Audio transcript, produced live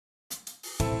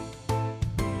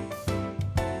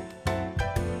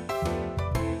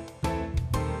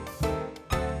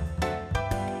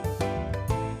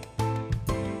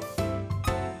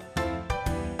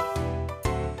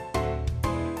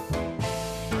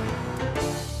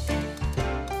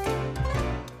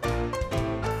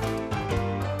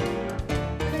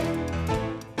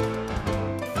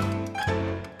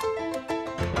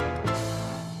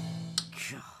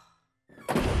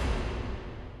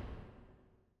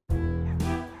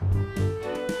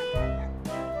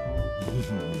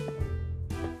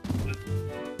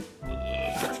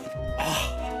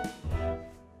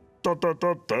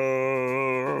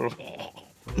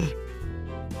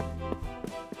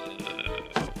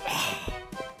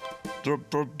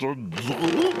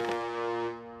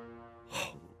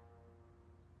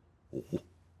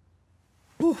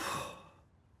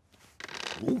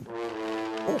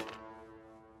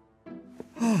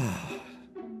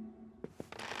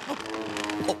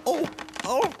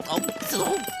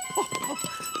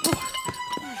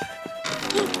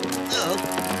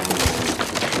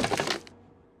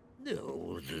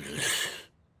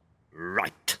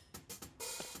Right.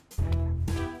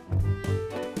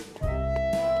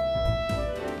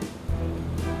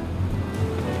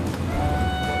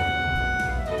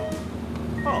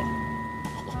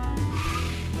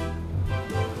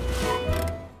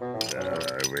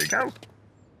 There we go.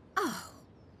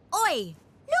 Oi,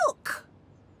 look!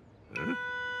 Hmm?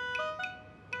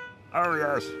 Oh,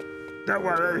 yes. Don't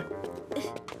worry.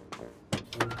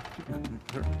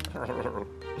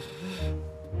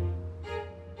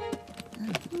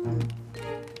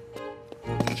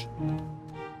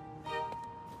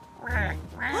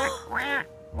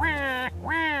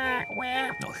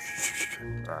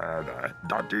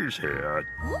 Daddy's here.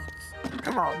 What?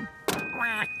 Come on.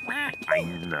 I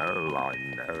know.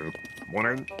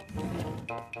 Morning.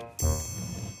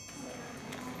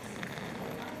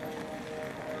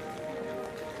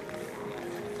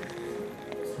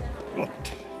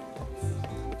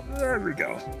 There we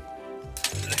go.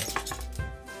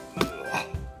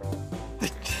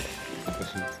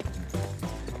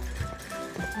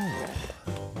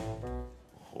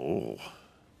 Oh.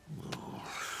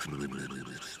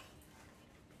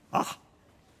 Ah.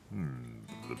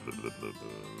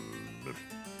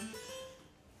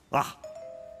 Ah.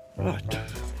 Right.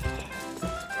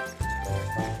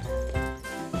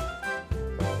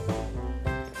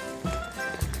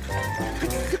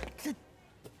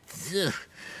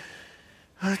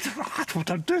 That's what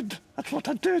I did. That's what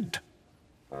I did.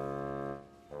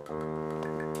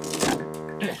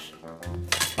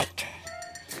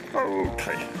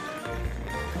 Okay.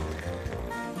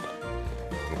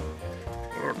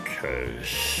 Okay,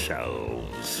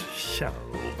 shelves.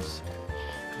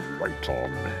 Right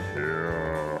on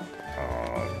here.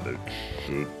 And it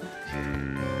should be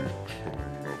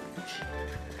coming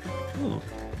up.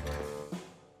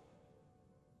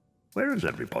 Where is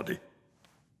everybody?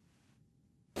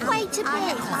 Wait a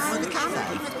minute.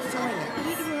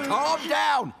 Calm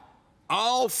down.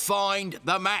 I'll find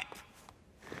the map.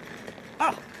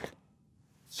 Ah!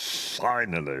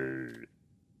 Finally.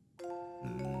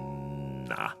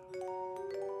 Nah.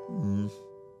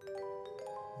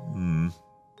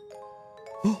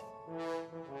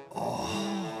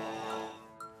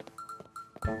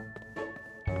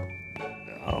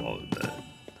 Now then.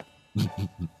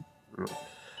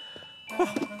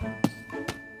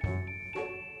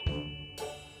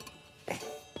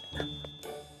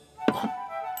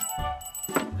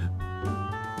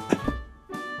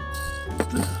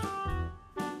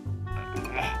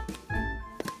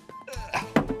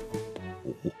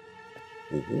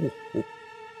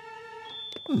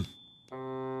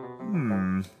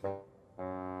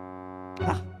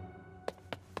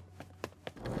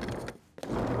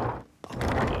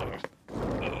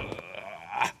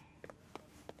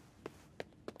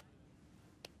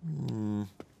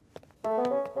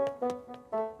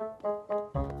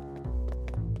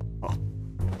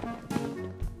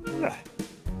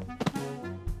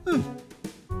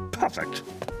 Perfect.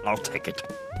 I'll take it.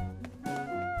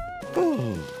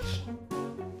 Oh.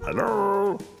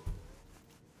 Hello?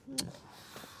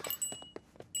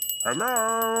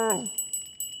 Hello?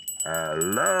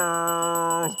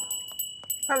 Hello?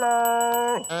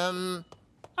 Hello?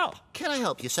 Oh, can I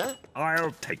help you, sir?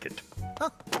 I'll take it.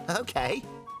 Oh, okay.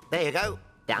 There you go.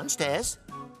 Downstairs.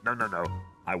 No.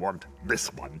 I want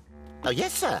this one. Oh,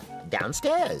 yes, sir.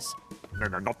 Downstairs. No,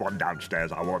 not one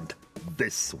downstairs. I want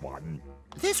this one.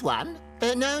 This one?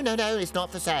 No, it's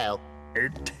not for sale.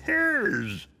 It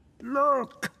is.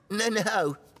 Look.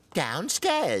 No.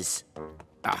 Downstairs.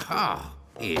 Aha,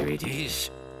 here it is.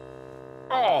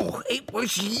 Oh, it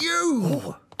was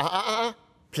you!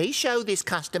 Please show this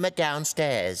customer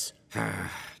downstairs.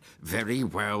 Very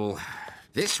well.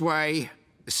 This way,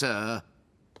 sir.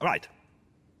 Right.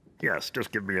 Yes,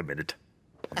 just give me a minute.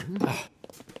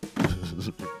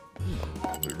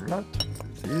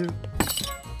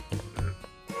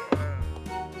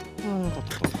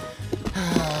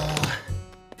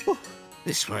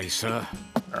 This way, sir.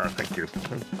 Thank you.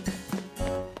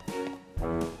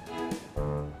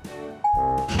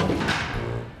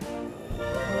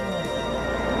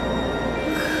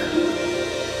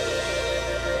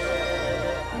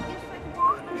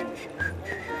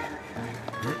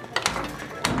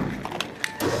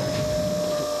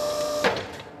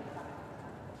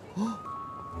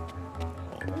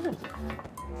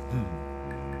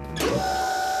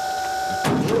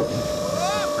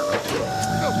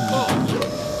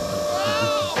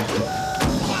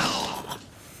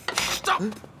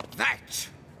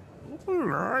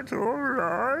 all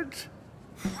right.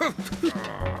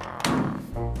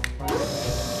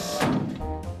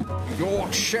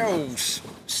 Your shelves,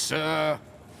 sir.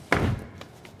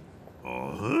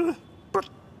 But.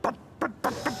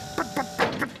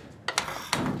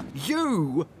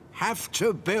 You have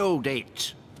to build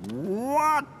it.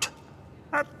 What?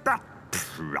 At that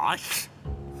price?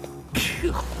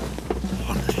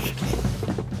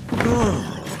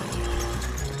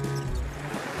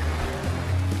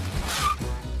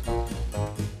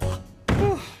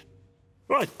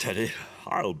 Right, Teddy.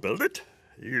 I'll build it.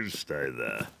 You stay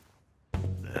there.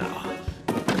 Now.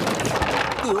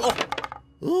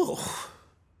 Oh.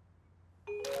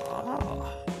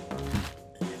 Ah.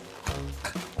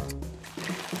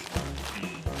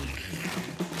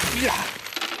 Yeah.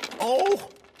 Oh.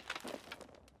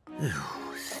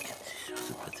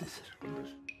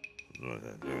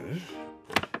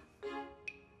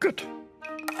 Good.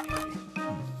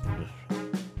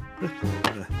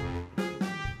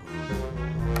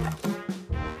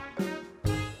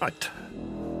 Right.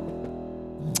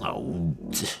 Oh,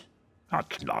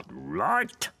 that's not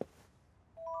right.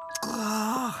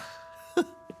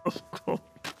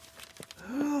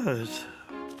 Right.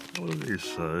 What did he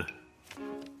say?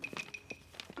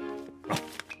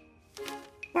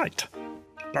 Right.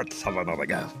 Let's have another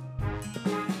go.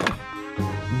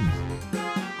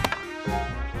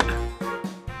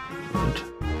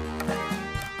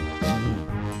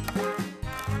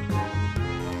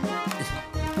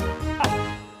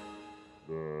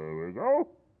 There we go.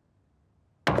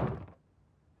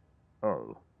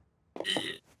 Oh.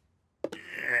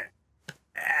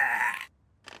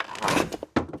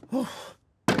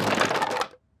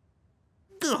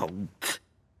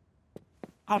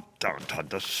 I don't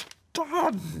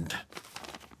understand.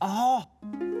 Oh,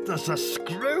 there's a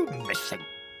screw missing.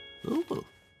 Ooh.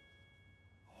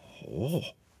 Oh.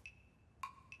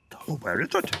 Oh, where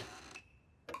is it?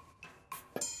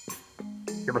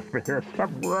 You must be here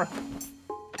somewhere.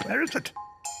 Where is it?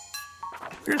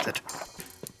 Where is it?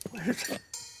 Where is it?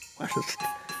 Where is it?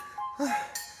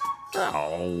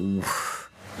 Oh.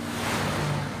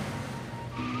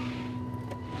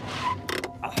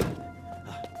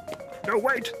 No,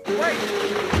 wait! Wait!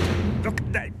 Look,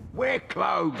 Dave. We're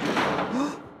closed.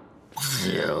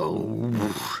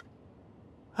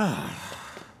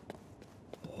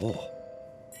 Oh.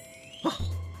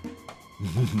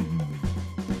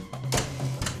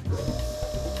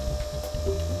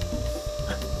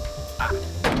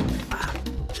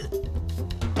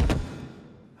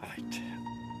 Right.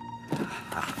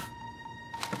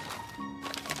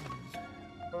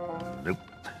 Nope.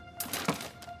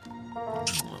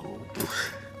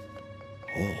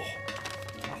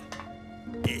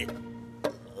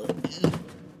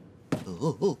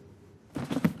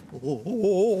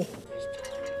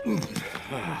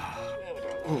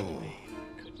 Oh.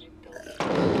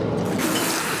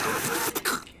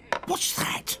 What's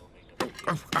that?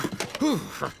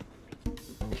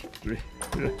 You!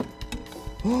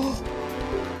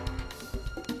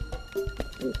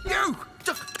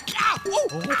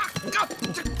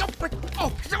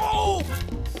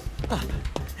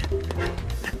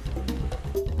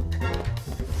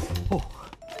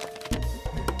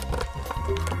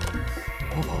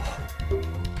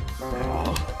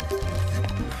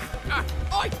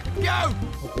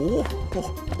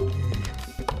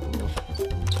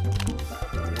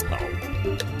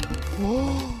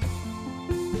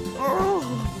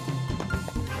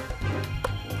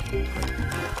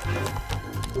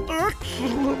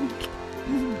 Excellent.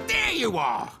 There you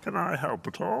are! Can I help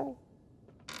at all?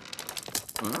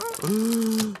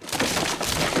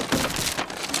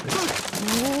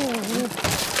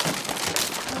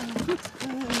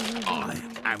 I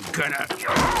am gonna...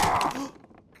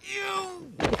 You!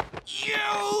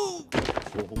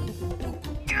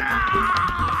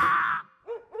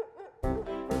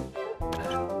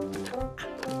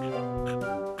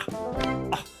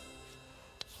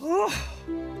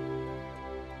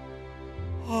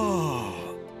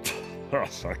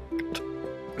 Perfect.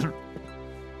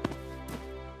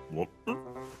 What?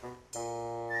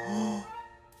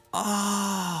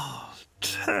 Ah,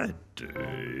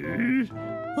 Teddy.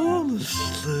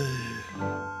 Honestly.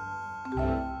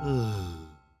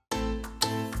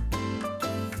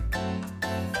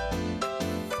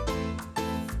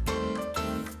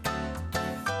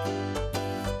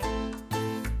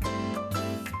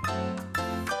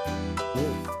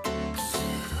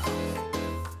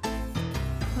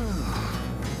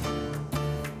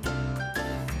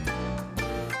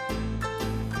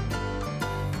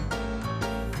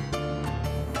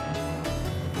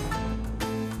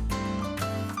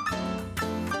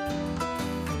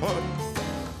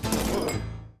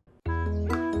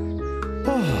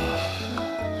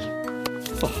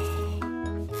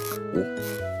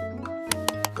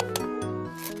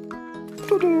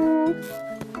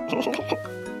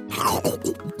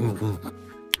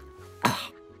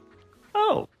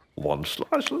 Oh, one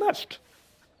slice left.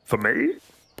 For me?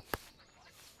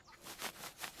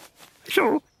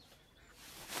 Sure.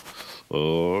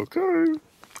 Okay.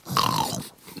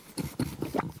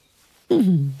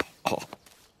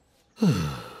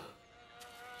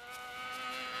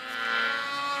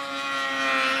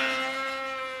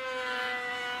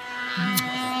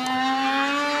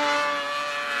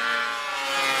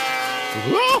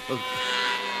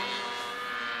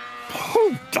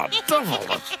 Oh, the devil!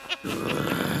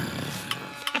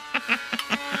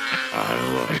 I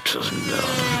like to know.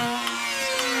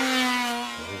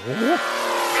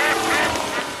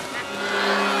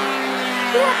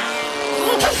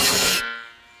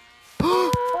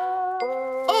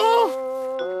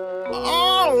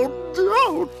 Oh,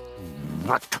 no!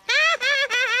 What?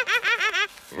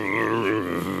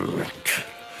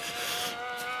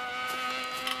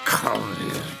 Come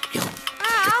here, you.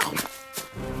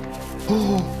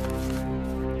 Oh,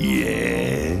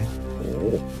 yeah.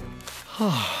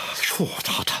 Oh, hot,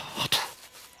 hot, hot.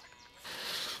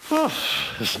 Oh,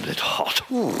 isn't it hot?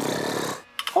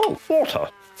 Oh, water.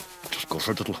 Just go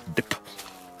for a little dip.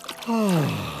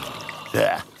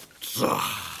 There.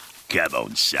 Come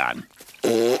on, son.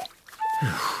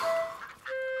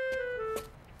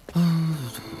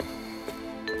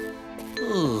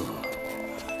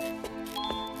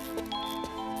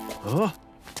 Huh?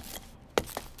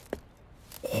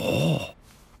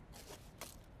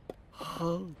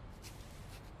 Oh.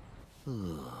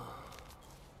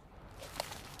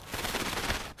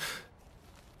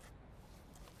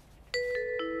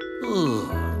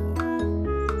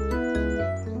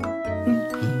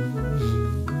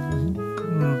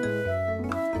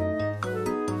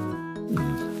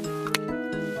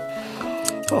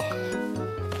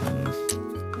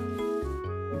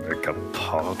 Make a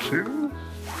party?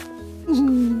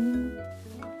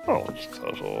 Oh, it's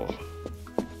that all.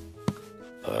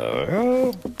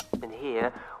 And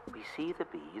here we see the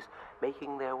bees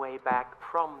making their way back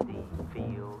from the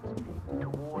fields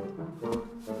toward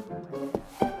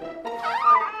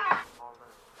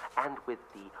and with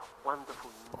the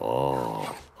wonderful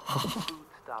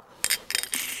foodstuff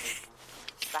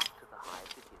back to the hive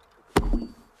to give to the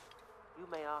queen. You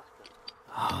may ask them.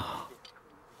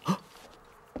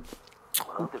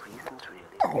 Well, the reasons really.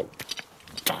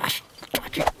 Like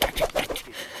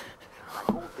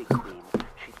all big queens,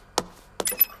 she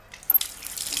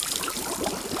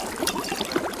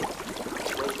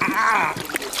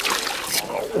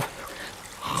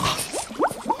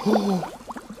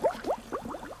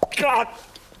God!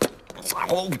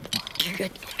 Oh,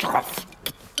 get off!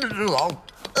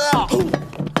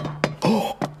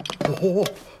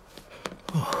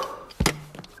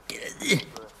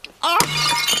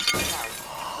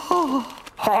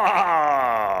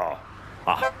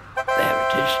 There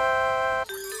it is.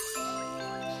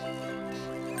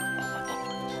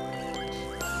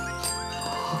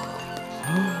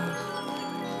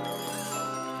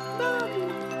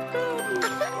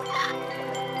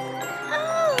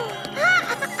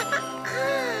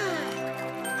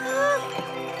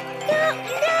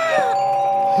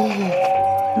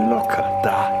 Look at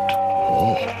that.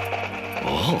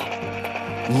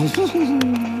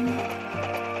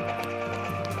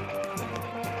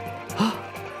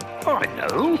 I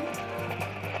know.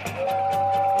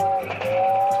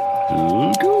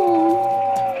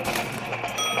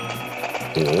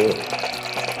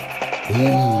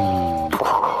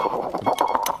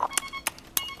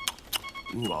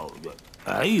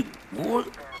 Hey, what?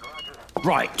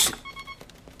 Right.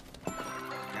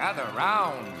 Gather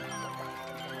round.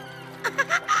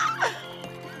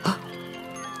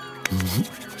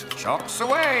 Chocks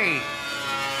away.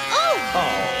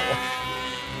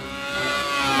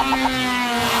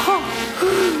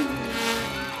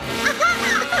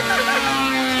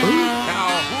 Now,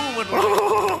 who would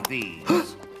like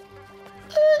these?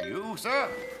 You, sir?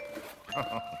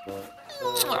 How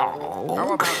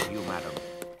about you, madam?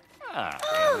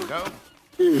 Here we go.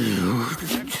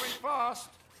 Very fast.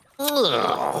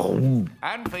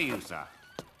 And for you, sir.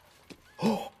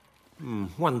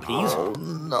 One, please. Oh,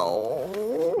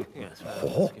 no. Yes,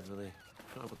 well, give her the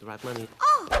try with the right money.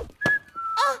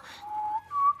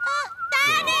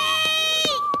 Daddy!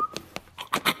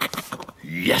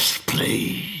 Yes,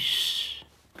 please.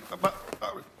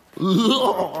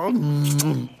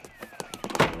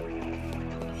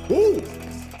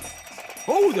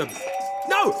 Oh, them!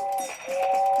 No!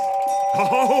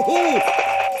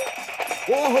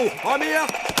 Oh, I'm here!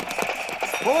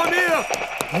 Oh, I'm here!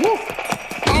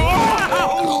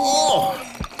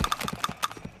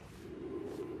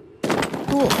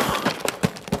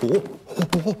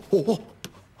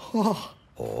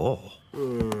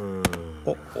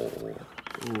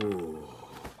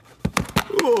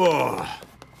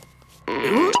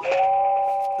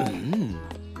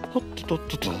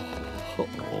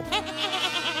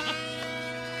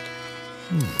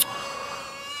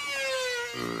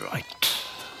 Right.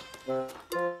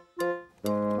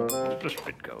 This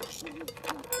bit goes.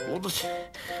 Oh, this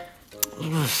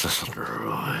isn't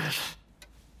right.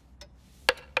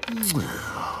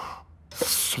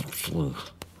 Something.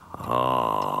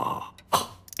 Ah.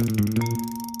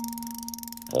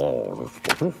 Oh, that's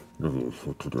better. This is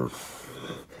what to do.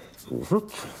 Is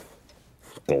it?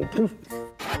 Stop.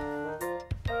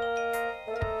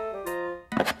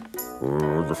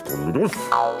 Just a little.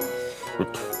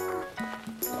 But.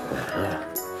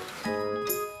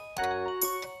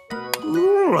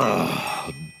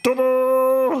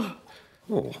 Ta-da!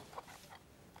 Oh.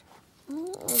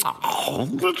 Oh,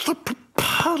 that's the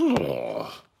propeller.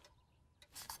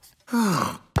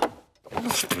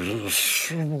 Must be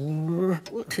somewhere.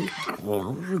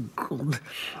 Oh!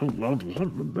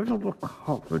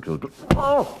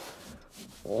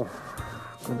 Oh,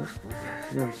 goodness.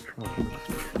 Yes.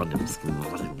 Where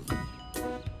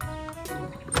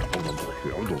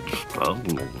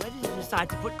did you decide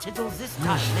to put Tiddles this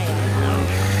time, then?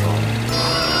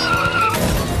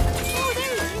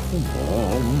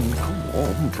 Come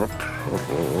on, Truck.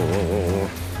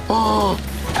 Oh!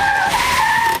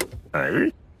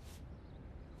 Hey?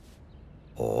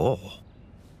 Oh.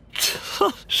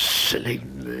 Silly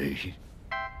me.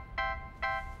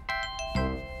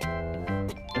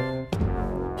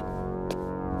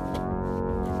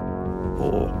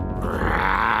 Oh.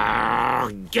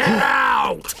 Get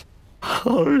out!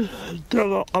 Oh,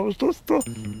 Della, I was just...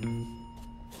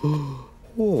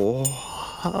 Oh,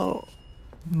 how...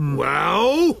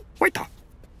 Well? Waiter!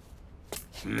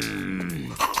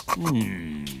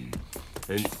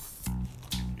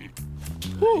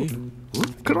 Oh,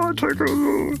 can I take a...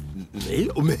 Me?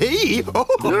 Me? Oh.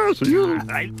 Yes, you.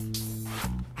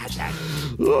 How's that?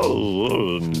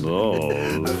 Oh,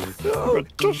 no.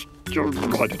 Just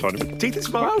right a tiny bit. Teeth and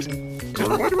smiles? Just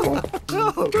right a bit more.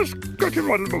 Just get it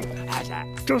right a bit more. How's that?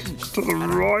 Just to the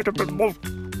right a bit more.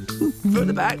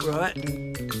 Further back, right?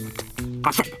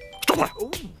 Stop there.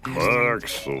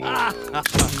 Excellent.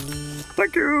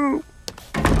 Thank you.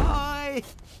 Bye.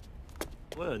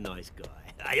 What a nice guy.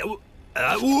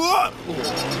 What?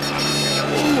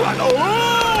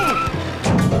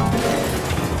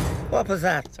 What was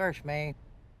that? Search me.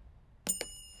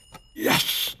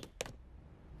 Yes.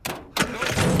 Come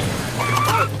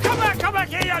back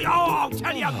here! Oh, I'll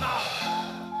tell you now.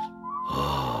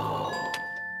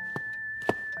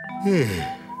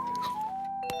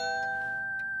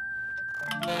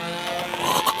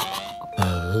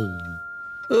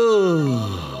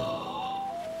 Oh,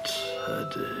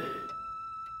 Teddy.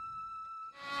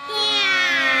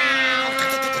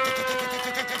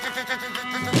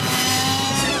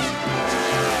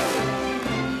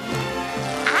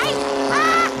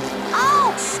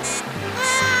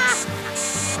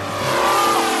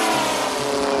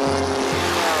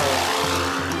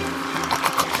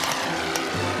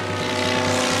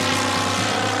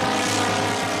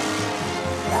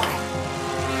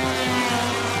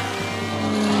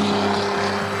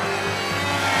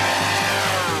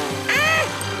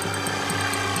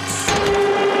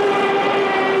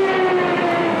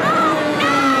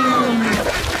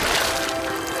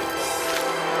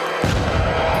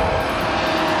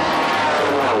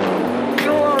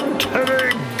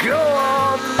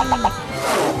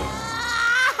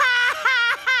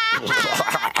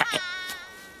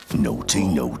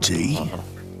 Naughty.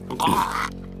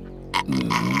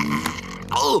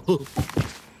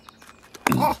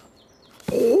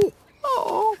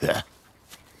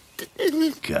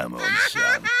 Come on,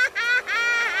 son.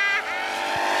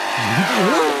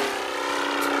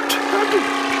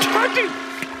 Teddy!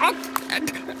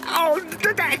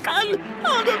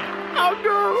 Oh,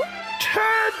 no!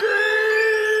 Teddy!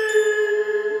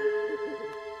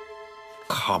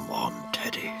 Come on,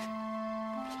 Teddy.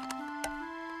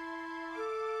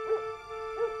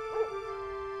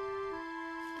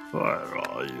 Where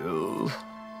are you?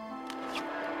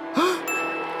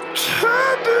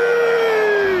 Teddy!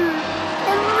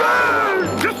 Hooray!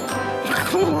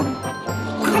 Come on!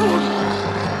 Come on!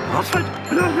 Outside!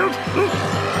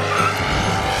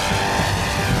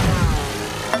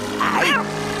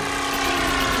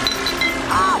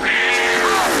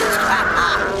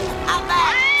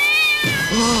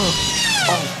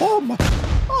 Oh, my.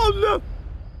 Oh, no.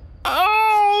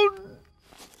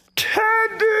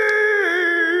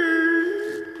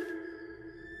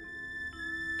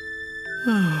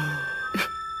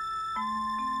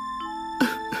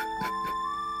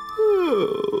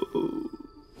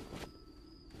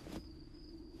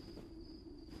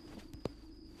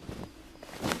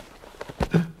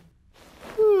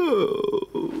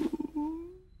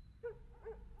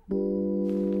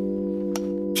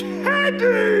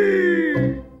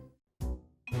 Teddy!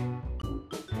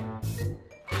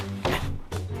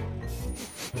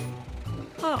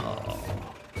 Oh.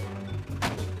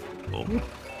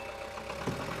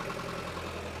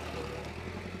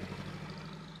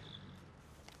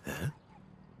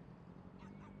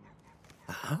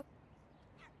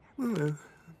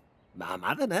 Ma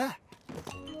ma det där.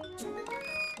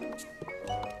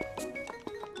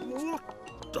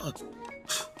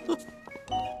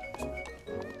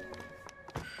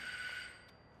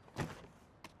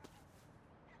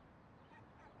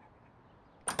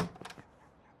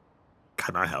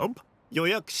 Can I help? 予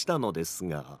約したのです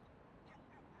が。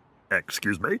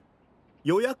 Excuse me?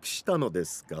 予約したので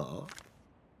すが。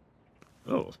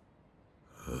 Oh.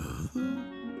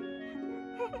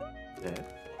 Yes.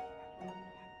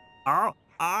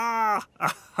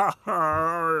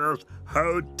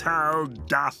 Hotel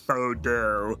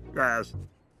Daffodil. Yes.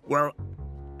 Well,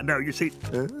 no, you see.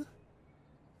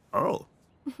 Oh.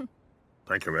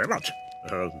 Thank you very much.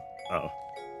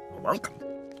 Welcome.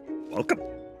 Welcome.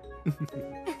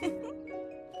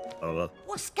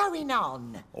 What's going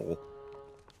on? Oh.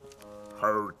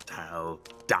 Hotel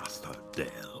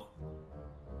Daffodil.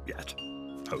 Yes.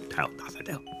 Hotel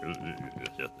Daffodil.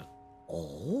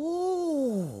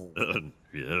 Oh.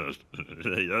 Yes.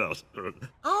 Yes.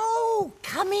 Oh,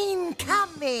 come in,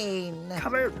 come in.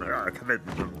 Come in. Come in.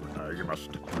 You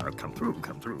must come through.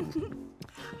 Come through.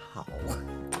 Oh.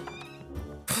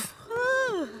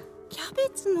 キャベ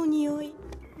ツの匂い。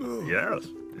 Yes.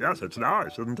 Yes, it's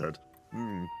nice, isn't it?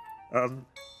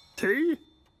 Tea?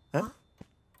 Huh?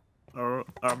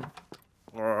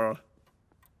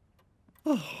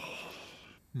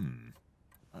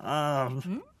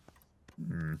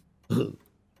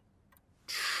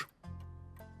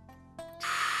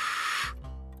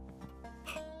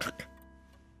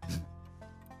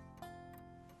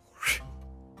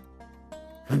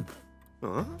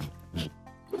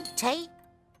 Tea?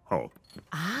 Oh,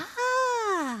 あ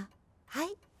あ。は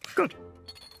い。 good.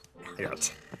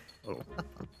 Yes. Oh.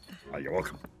 You're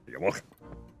welcome. You're welcome.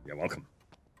 You're welcome.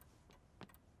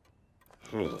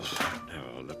 Oh,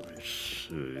 now let me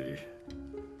see.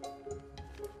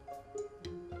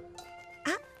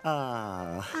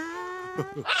 ああ。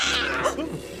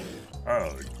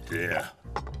 Oh dear.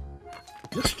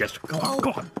 Yes, yes. Go on,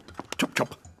 go on. Chop,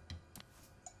 chop.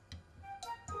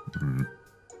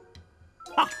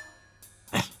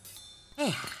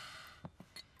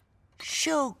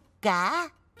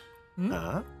 Sugar?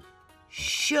 あ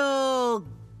Sugar?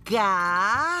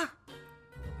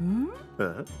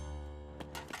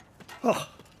 Oh.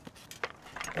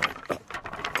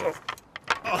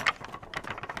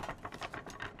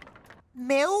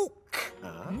 Milk?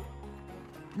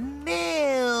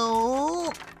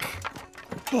 Milk?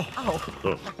 Oh.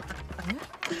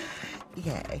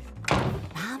 Yeah.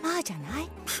 まあまあじゃない？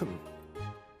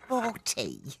 More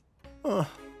tea?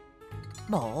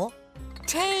 More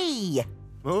tea?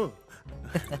 うん。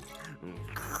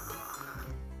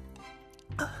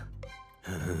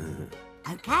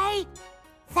 Okay.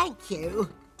 Thank you.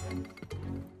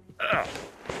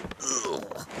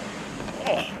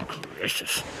 Oh,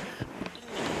 gracious.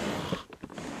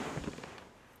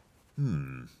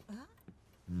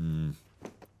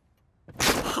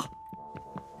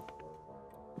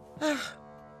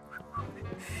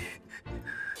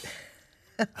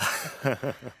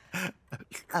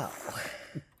 Oh.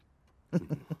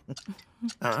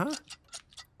 あ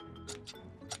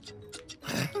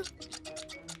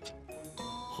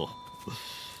Oh,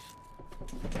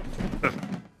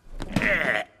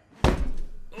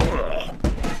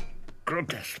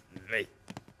 goodness me.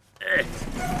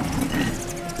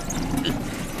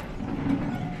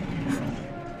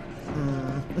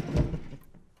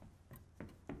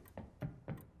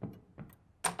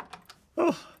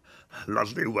 Oh,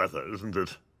 lovely weather, isn't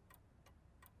it?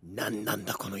 なんなん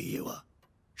だこの家は。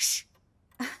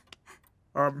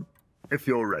 If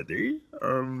you're ready,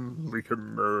 we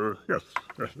can, yes,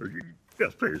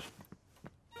 yes, please.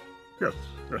 Yes,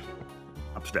 yes,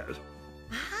 upstairs.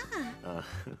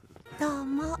 どう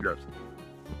も。 Yes.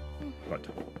 Right.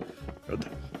 Good.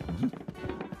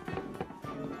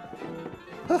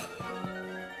 Ah.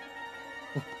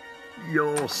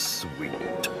 You're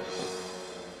sweet.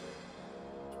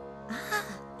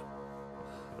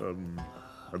 And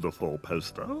the four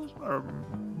posters.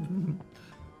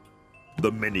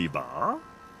 The minibar.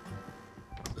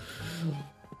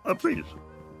 Please.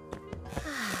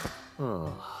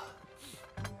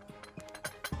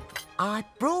 I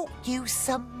brought you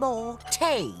some more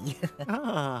tea.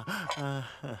 Oh.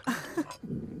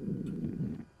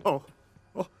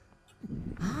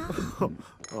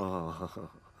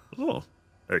 Oh,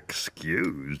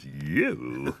 excuse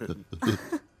you.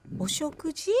 お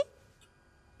食事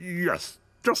Yes,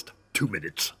 just 2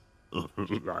 minutes.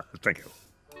 Thank you.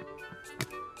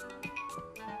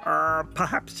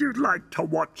 Perhaps you'd like to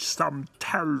watch some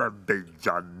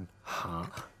television. Huh?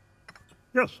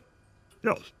 Yes,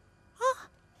 yes.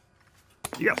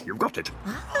 Yes, you've got it.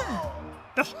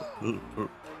 Yes.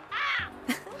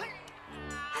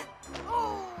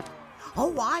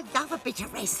 Oh, I love a bit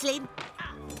of wrestling.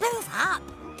 Move up.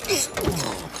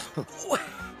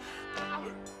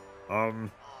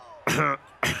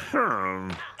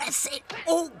 That's it.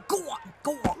 Oh, go on.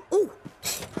 Oh,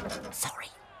 sorry.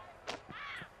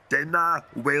 Dinner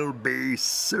will be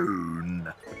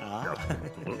soon. Huh?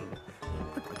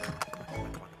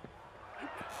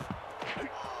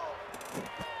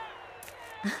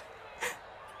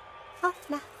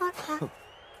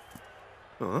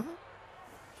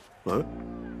 What?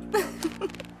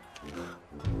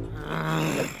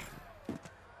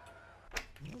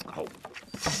 Oh,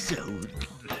 so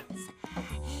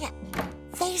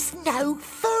There's no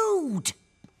food.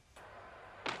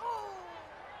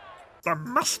 there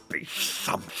must be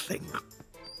something.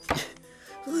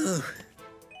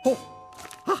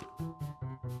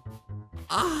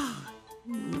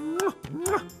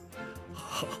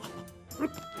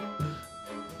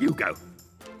 You go.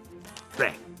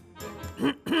 There.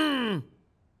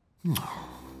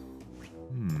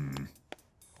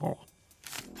 Oh.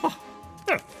 Oh.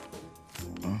 There.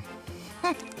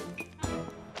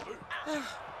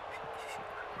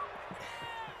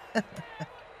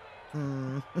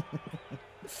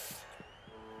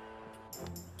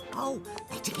 Oh,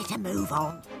 better get a move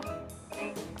on.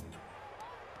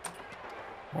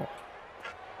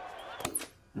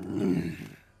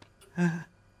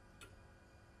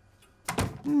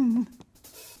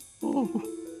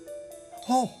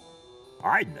 Oh,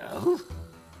 I know.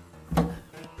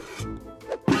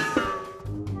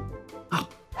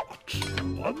 What's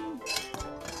one?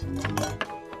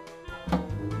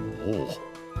 Oh.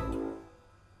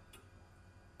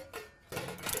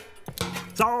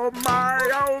 So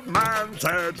my old man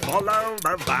said, follow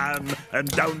the van and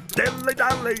don't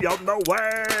dilly-dally on the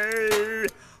way.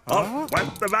 Off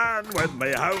went the van with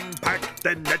me home packed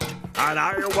in it, and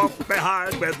I walked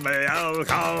behind with me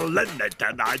alcohol in it.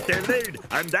 And I dillied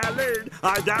and dallied,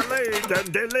 I dallied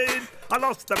and dillied. I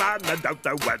lost the van and don't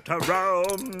know where to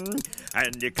roam.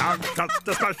 And you can't trust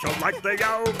the special like the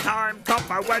old-time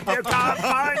copper when you can't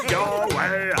find your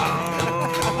way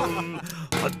home.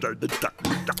 Oh,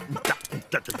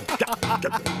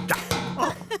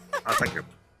 thank you.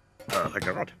 Thank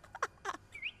you, God.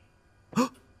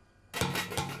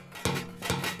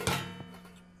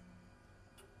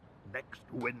 Next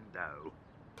window.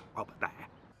 Over there.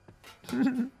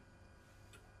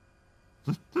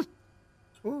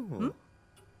 Oh.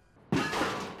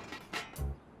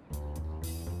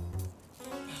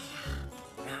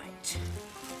 Right.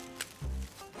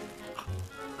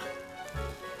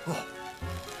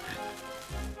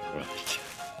 Right.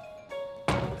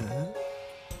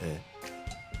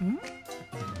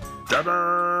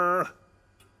 Ta-da!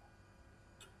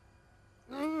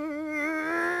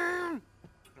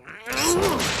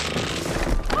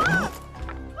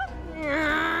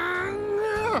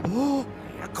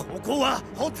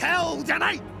 Hotel じゃ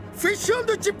ない。フィッシュ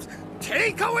&チップステ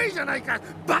イクアウェイじゃないか。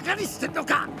バカにしてんの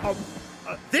か。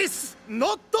This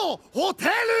not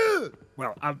hotel.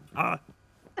 Well,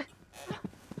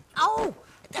 Oh,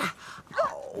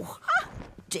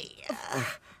 dear.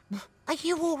 Are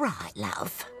you all right,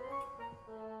 love?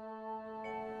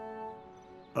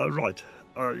 right.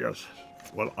 Yes.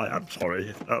 Well, I am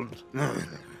sorry.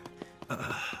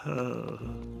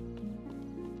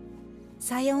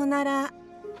 さようなら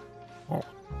Oh,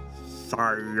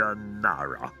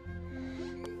 sayonara.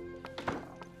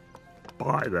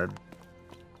 Bye then.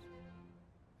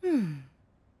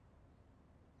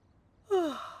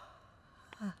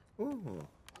 Oh.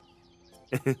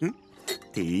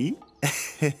 Tea?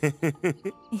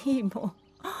 いいもん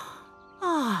あ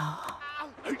あ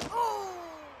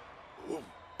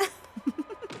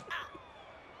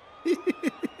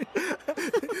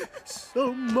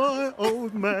So my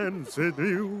old man said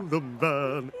you the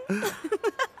man.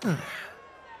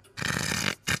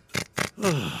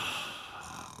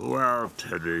 Well,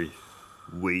 Teddy,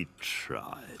 we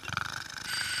tried.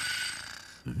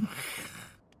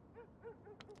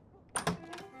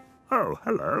 Oh,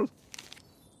 hello.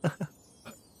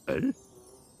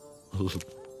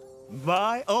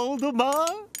 My old man?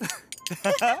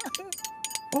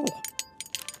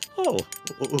 Oh.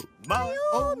 My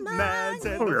old man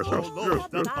said Oh, yes, yes, follow yes,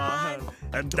 the yes. van.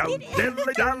 And don't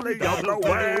dilly-dally on the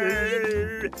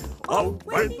way. Oh,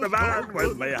 when the van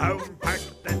with me home packed